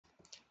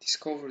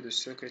Discover the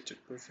secret to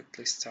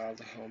perfectly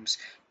styled homes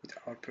with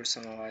our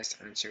personalized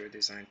interior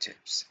design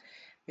tips.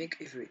 Make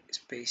every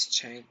space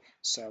shine.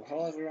 So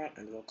hello everyone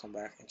and welcome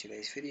back in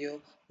today's video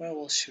where I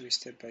will show you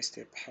step by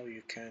step how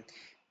you can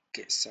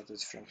get started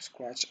from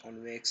scratch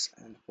on Wix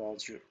and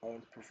build your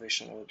own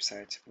professional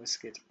website. Let's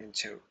get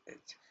into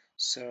it.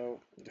 So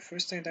the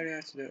first thing that you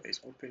have to do is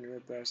open your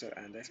web browser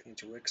and dive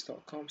into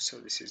wix.com. So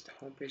this is the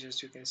homepage.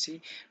 As you can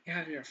see, you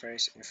have your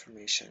various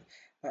information.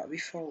 But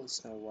before,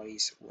 let's know what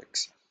is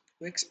Wix.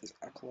 Wix is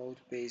a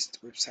cloud-based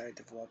website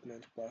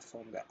development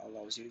platform that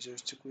allows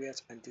users to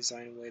create and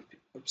design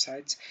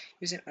websites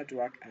using a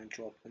drag and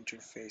drop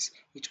interface.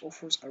 It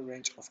offers a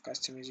range of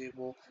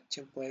customizable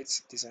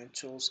templates, design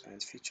tools,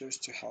 and features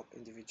to help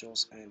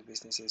individuals and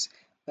businesses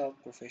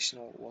build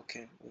professional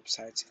looking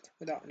websites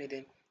without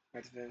needing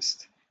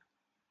advanced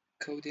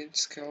coding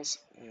skills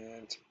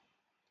and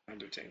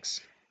other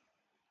things.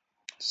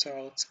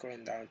 So let's go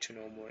down to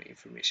know more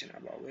information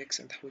about Wix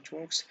and how it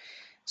works.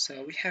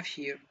 So we have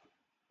here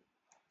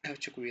how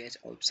to create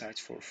a website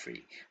for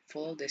free.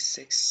 Follow the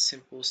 6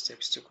 simple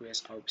steps to create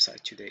a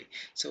website today.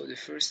 So the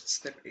first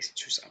step is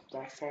choose a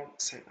platform,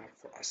 sign up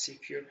for a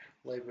secure,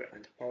 reliable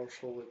and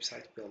powerful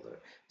website builder.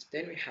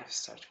 Then we have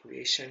start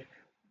creation,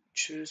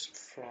 choose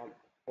from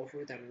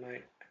over than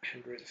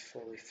 900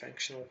 fully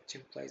functional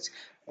templates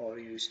or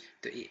use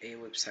the EA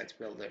website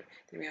builder.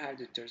 Then we have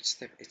the third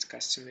step, it's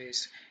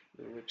customize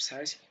your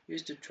website.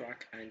 Use the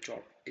drag and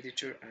drop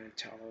editor and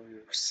tailor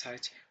your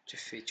site to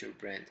fit your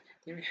brand.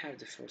 Then we have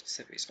the fourth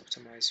step is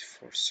optimize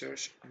for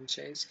search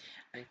engines,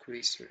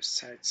 increase your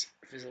site's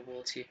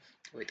visibility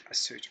with a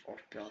search or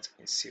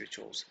built-in SEO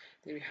tools.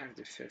 Then we have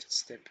the fifth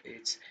step,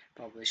 it's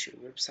publish your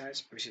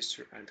website,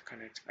 register and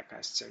connect a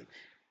custom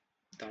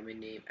domain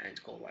name and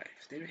go live.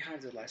 Then we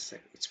have the last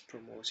step, it's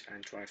promote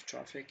and drive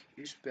traffic.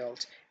 Use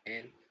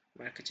built-in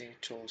marketing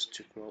tools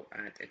to grow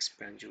and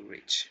expand your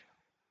reach.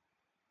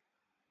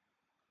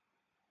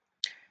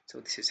 So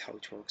this is how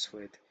it works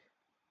with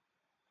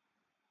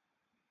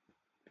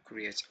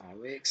create our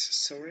Wix.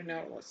 So right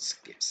now let's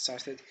get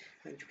started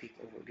and you click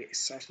over get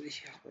started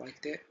here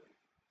like that,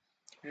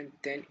 and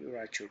then you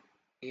write your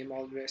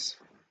email address.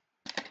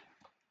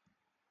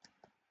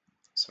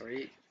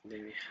 Sorry,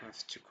 then we have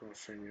to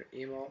confirm your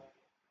email.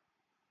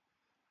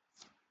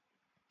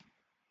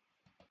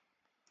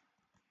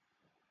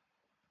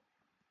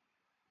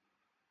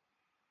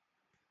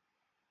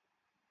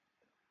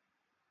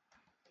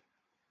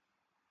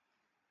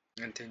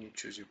 And then you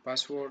choose your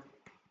password.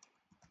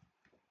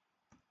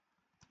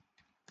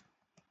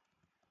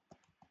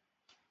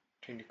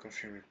 Then you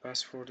confirm your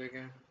password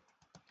again.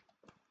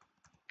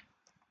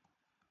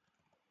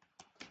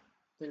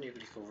 Then you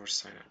click over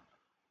sign up.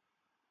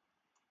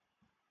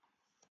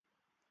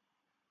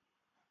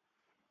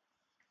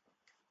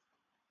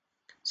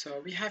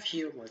 So we have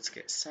here, let's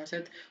get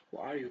started. Who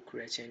are you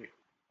creating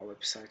a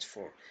website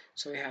for?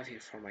 So we have here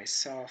for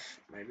myself,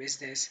 my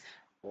business,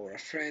 or a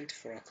friend,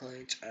 for a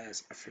client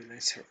as a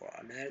freelancer or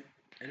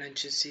an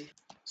agency.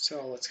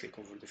 So let's click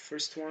over the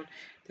first one,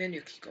 then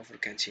you click over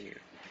continue.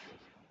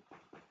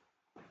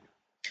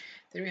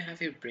 Then we have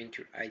here bring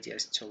your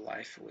ideas to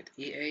life with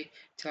EA.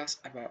 Tell us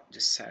about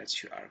the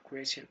sites you are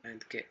creating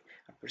and get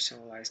a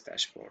personalized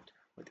dashboard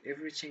with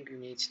everything you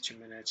need to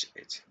manage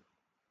it.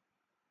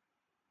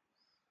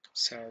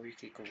 So we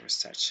click over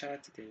start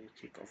chat, then you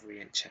click over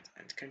in chat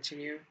and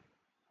continue.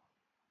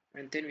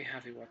 And then we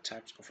have what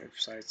types of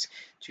websites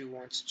do you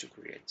want to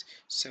create.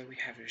 So we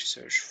have a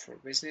search for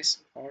business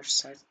or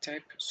site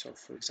type. So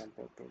for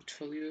example,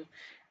 portfolio,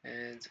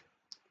 and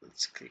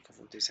let's click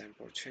over design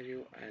portfolio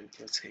and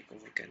let's click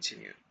over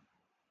continue.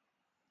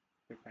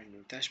 Prepare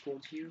your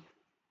dashboard here.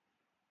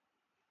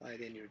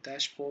 Light in your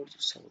dashboard.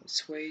 So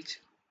let's wait.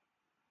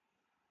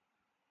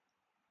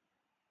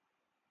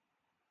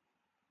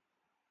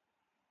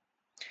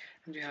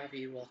 And we have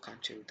here welcome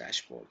to your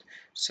dashboard.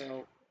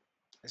 So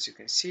as you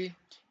can see,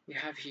 we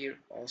have here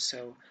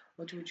also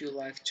what would you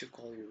like to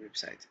call your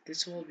website.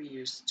 This will be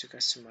used to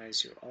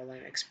customize your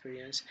online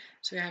experience.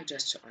 So you have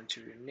just to enter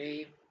your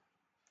name,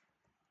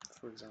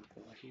 for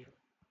example here,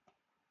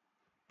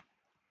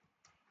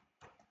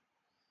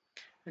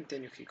 and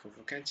then you click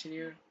over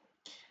continue.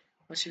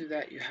 Once you do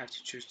that, you have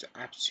to choose the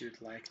apps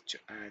you'd like to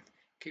add.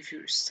 Give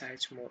your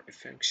site more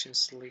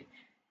efficiently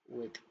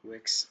with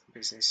Wix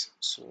Business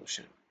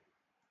Solution.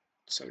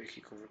 So you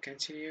click over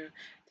continue,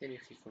 then you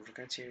click over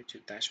continue to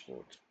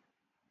dashboard.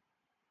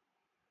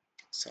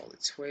 So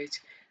let's wait.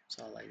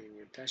 So I'll add in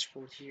your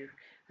dashboard here,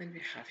 and we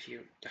have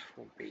here the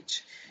home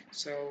page.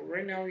 So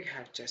right now we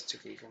have just to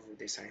click over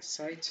design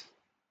site,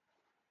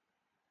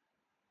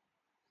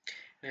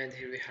 and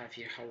here we have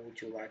here how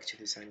would you like to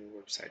design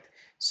your website.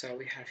 So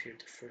we have here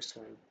the first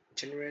one,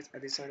 generate a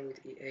design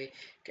with EA,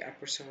 get a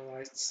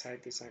personalized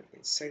site design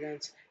in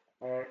seconds,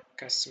 or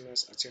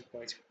customize a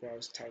template,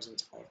 browse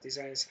thousands of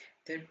designs,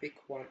 then pick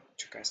one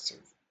to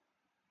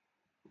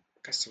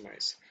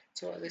customize.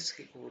 So let's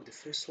click over the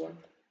first one.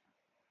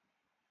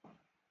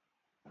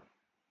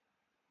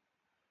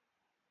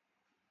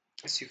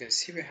 As you can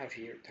see, we have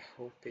here the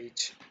home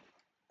page,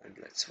 and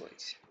let's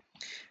wait.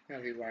 We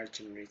are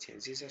generating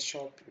this is a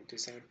shop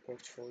design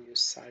portfolio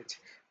site.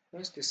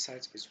 Once the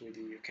site is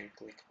ready, you can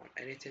click on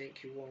anything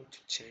you want to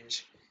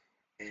change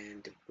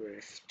and the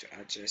brief to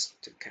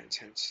adjust the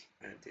content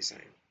and design.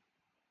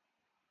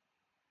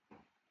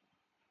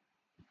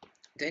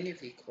 Then you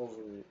click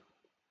over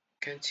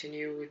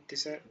continue with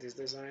this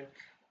design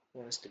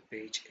once the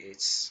page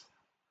is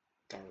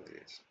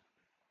downloaded.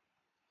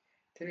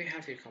 Then you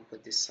have you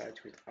complete this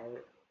site with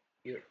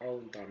your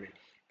own domain.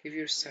 Give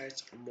your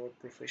site a more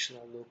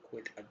professional look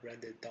with a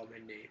branded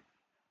domain name.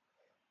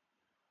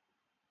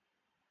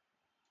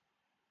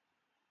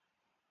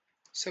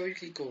 So you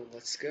click on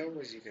let's go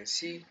as you can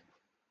see.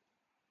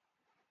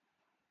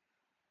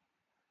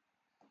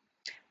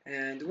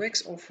 And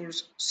Wix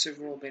offers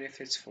several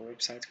benefits for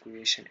website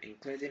creation,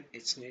 including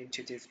its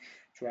intuitive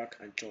drag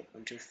and drop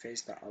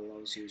interface that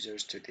allows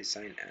users to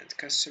design and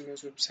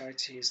customize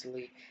websites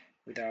easily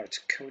without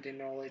coding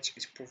knowledge.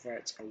 It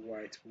provides a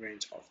wide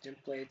range of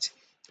templates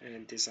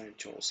and design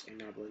tools,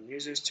 enabling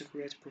users to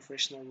create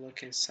professional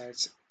looking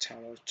sites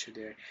tailored to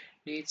their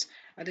needs.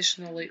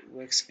 Additionally,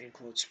 Wix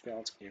includes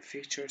built-in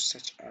features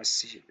such as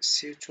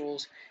SEO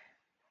tools,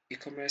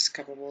 e-commerce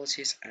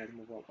capabilities, and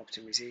mobile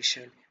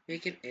optimization,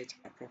 making it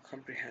a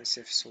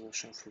comprehensive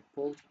solution for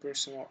both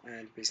personal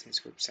and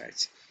business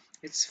websites.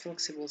 Its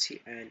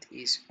flexibility and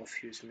ease of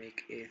use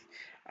make it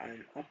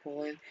an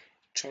appealing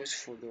choice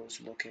for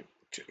those looking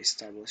to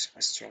establish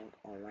a strong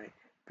online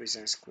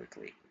presence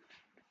quickly.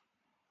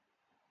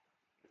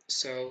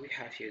 So we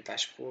have here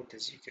dashboard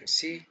as you can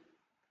see.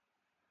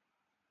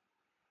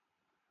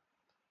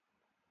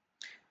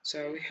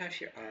 So we have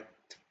here add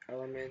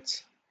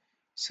elements.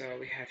 So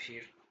we have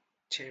here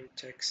theme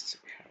text,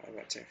 we have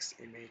other text,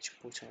 image,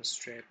 button,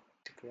 strip,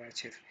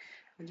 decorative,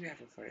 and we have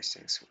a various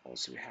things.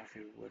 Also we have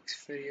here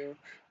Wix video,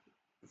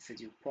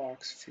 video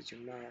box, video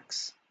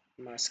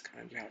mask,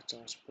 and we have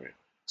tone spread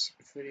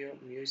video,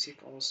 music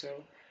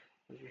also,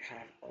 and we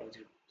have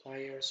audio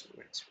players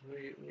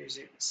with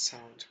music,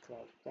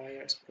 SoundCloud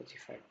player,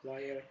 Spotify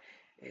player,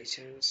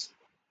 iTunes,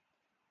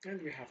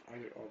 and we have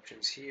other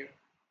options here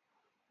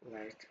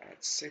like add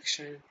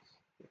section,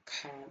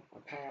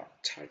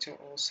 about title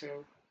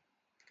also,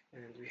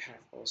 and we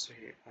have also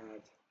here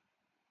add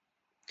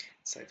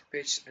site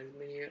page and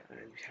menu,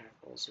 and we have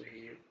also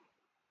here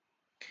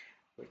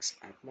Wix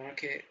app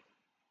market.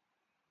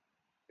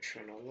 If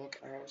you want to log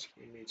out,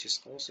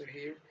 images also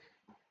here.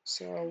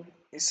 So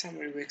in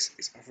summary, Wix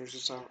is a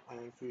versatile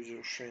and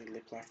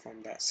user-friendly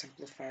platform that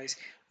simplifies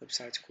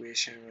website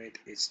creation with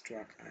its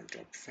drag and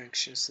drop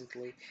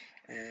functionality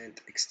and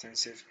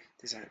extensive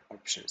design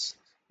options,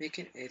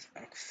 making it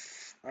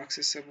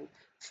accessible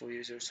for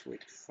users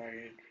with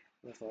varying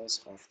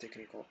levels of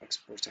technical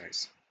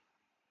expertise.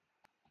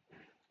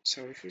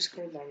 So if we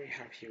scroll down, we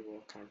have here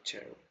welcome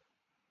to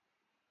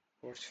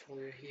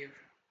portfolio here,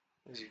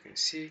 as you can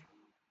see.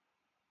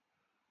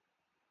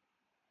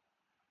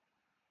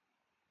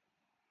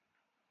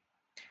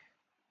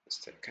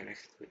 Stay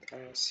connected with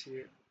us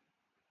here.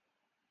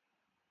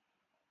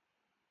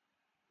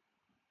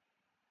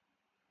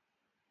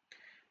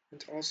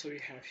 And also we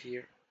have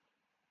here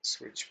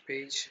switch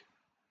page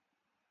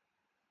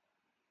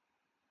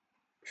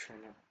from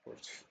our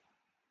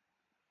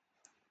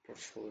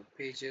portfolio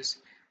pages,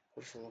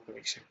 portfolio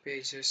collection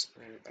pages,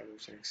 and other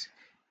things.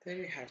 Then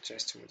you have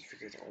just to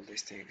modify all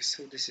these things.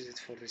 So this is it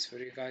for this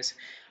video, guys.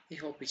 I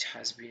hope it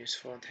has been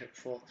useful and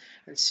helpful,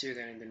 and see you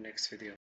again in the next video.